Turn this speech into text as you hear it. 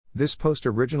This post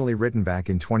originally written back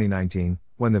in 2019,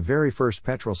 when the very first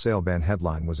petrol sale ban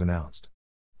headline was announced.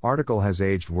 Article has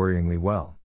aged worryingly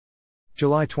well.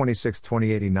 July 26,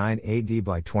 2089 AD.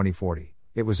 By 2040,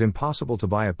 it was impossible to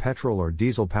buy a petrol or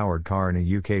diesel-powered car in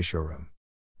a UK showroom.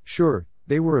 Sure,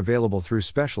 they were available through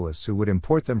specialists who would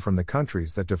import them from the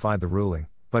countries that defied the ruling,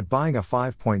 but buying a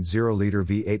 5.0-liter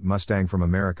V8 Mustang from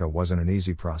America wasn't an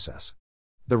easy process.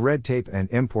 The red tape and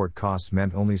import costs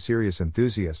meant only serious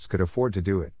enthusiasts could afford to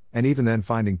do it, and even then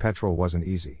finding petrol wasn't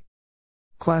easy.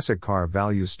 Classic car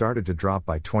values started to drop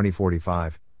by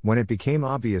 2045, when it became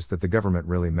obvious that the government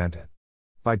really meant it.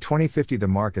 By 2050 the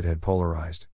market had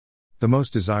polarized. The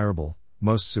most desirable,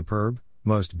 most superb,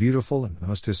 most beautiful and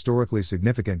most historically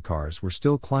significant cars were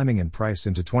still climbing in price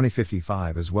into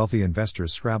 2055 as wealthy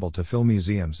investors scrabbled to fill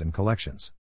museums and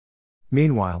collections.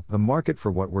 Meanwhile, the market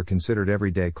for what were considered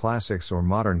everyday classics or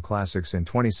modern classics in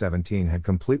 2017 had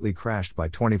completely crashed by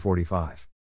 2045.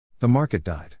 The market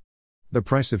died. The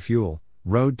price of fuel,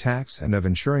 road tax and of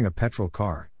insuring a petrol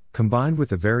car, combined with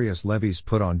the various levies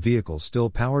put on vehicles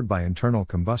still powered by internal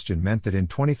combustion meant that in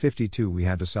 2052 we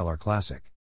had to sell our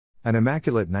classic. An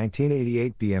immaculate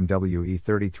 1988 BMW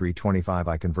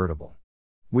E3325i convertible.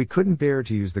 We couldn't bear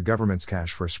to use the government's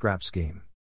cash for a scrap scheme.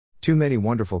 Too many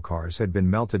wonderful cars had been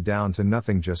melted down to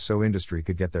nothing just so industry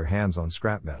could get their hands on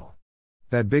scrap metal.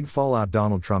 That big fallout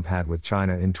Donald Trump had with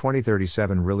China in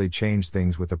 2037 really changed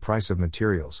things with the price of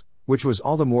materials, which was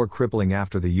all the more crippling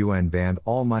after the UN banned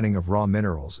all mining of raw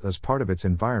minerals as part of its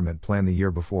environment plan the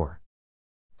year before.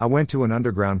 I went to an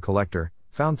underground collector,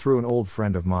 found through an old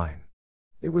friend of mine.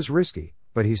 It was risky,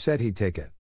 but he said he'd take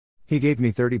it. He gave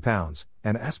me £30,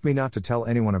 and asked me not to tell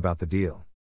anyone about the deal.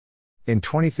 In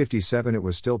 2057 it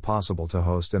was still possible to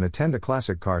host and attend a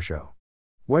classic car show.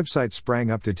 Websites sprang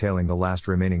up detailing the last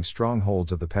remaining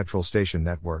strongholds of the petrol station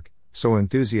network, so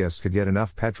enthusiasts could get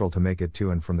enough petrol to make it to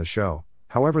and from the show.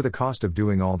 However, the cost of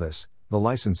doing all this, the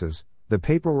licenses, the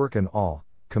paperwork and all,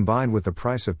 combined with the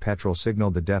price of petrol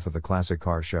signaled the death of the classic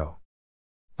car show.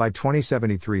 By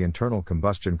 2073 internal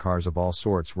combustion cars of all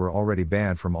sorts were already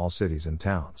banned from all cities and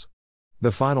towns.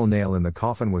 The final nail in the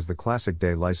coffin was the Classic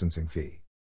Day licensing fee.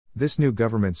 This new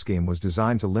government scheme was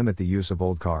designed to limit the use of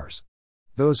old cars.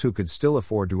 Those who could still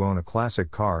afford to own a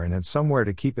classic car and had somewhere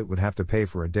to keep it would have to pay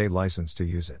for a day license to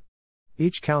use it.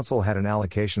 Each council had an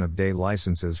allocation of day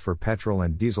licenses for petrol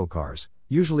and diesel cars,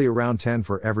 usually around 10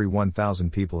 for every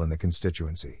 1,000 people in the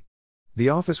constituency. The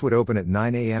office would open at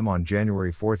 9 a.m. on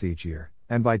January 4th each year,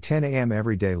 and by 10 a.m.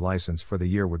 every day license for the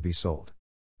year would be sold.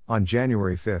 On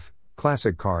January 5th,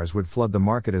 classic cars would flood the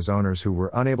market as owners who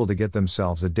were unable to get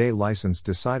themselves a day license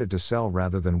decided to sell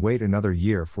rather than wait another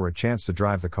year for a chance to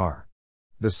drive the car.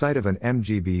 The sight of an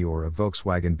MGB or a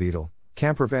Volkswagen Beetle,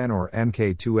 campervan or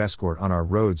MK2 Escort on our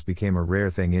roads became a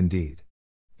rare thing indeed.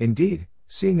 Indeed,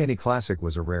 seeing any classic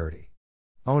was a rarity.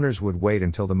 Owners would wait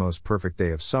until the most perfect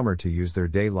day of summer to use their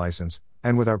day license,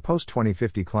 and with our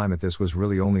post-2050 climate this was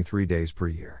really only 3 days per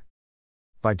year.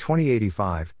 By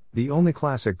 2085, the only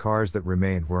classic cars that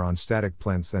remained were on static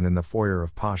plinths and in the foyer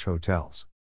of posh hotels.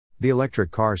 The electric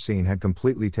car scene had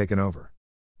completely taken over.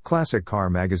 Classic car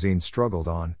magazines struggled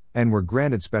on, and were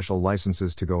granted special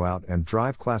licenses to go out and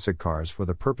drive classic cars for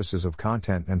the purposes of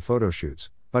content and photo shoots,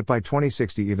 but by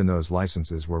 2060 even those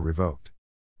licenses were revoked.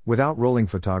 Without rolling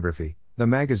photography, the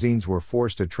magazines were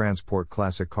forced to transport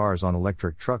classic cars on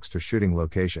electric trucks to shooting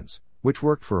locations, which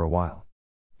worked for a while.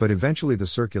 But eventually the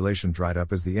circulation dried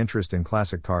up as the interest in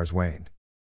classic cars waned.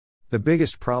 The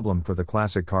biggest problem for the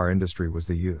classic car industry was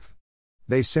the youth.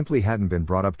 They simply hadn't been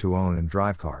brought up to own and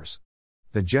drive cars.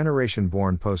 The generation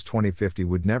born post-2050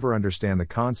 would never understand the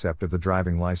concept of the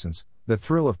driving license, the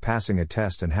thrill of passing a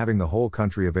test and having the whole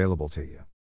country available to you.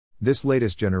 This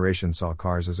latest generation saw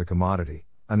cars as a commodity,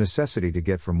 a necessity to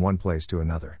get from one place to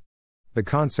another. The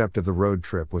concept of the road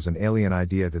trip was an alien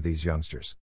idea to these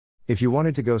youngsters. If you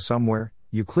wanted to go somewhere,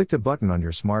 you clicked a button on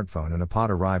your smartphone and a pod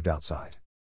arrived outside.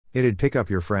 It'd pick up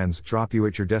your friends, drop you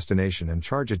at your destination and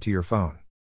charge it to your phone.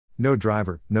 No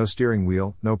driver, no steering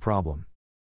wheel, no problem.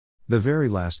 The very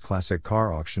last classic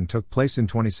car auction took place in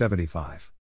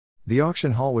 2075. The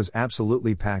auction hall was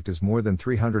absolutely packed as more than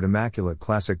 300 immaculate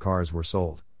classic cars were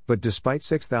sold, but despite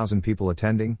 6,000 people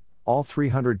attending, all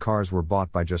 300 cars were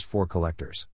bought by just 4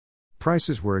 collectors.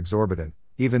 Prices were exorbitant,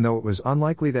 even though it was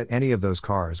unlikely that any of those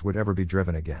cars would ever be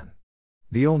driven again.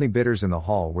 The only bidders in the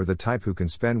hall were the type who can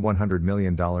spend $100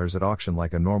 million at auction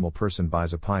like a normal person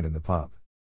buys a pint in the pub.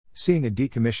 Seeing a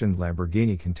decommissioned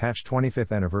Lamborghini Countach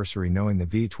 25th anniversary knowing the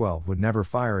V12 would never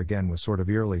fire again was sort of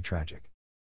eerily tragic.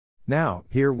 Now,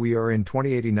 here we are in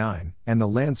 2089, and the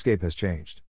landscape has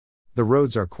changed. The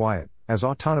roads are quiet, as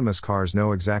autonomous cars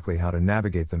know exactly how to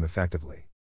navigate them effectively.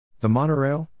 The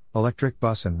monorail, electric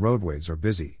bus and roadways are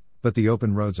busy, but the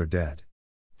open roads are dead.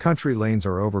 Country lanes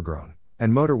are overgrown,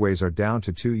 and motorways are down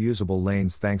to 2 usable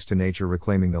lanes thanks to nature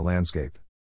reclaiming the landscape.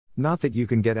 Not that you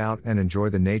can get out and enjoy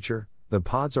the nature, the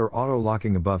pods are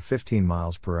auto-locking above 15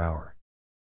 miles per hour.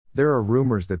 There are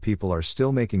rumors that people are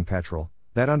still making petrol,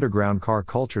 that underground car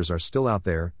cultures are still out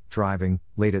there, driving,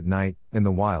 late at night, in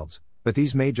the wilds, but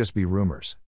these may just be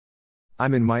rumors.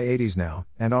 I'm in my 80s now,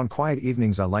 and on quiet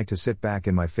evenings I like to sit back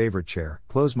in my favorite chair,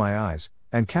 close my eyes,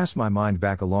 and cast my mind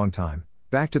back a long time,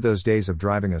 back to those days of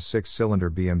driving a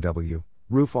 6-cylinder BMW,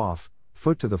 roof off,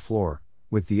 foot to the floor,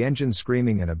 with the engine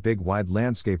screaming and a big wide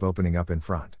landscape opening up in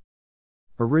front.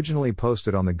 Originally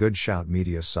posted on the Good Shout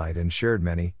Media site and shared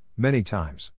many, many times.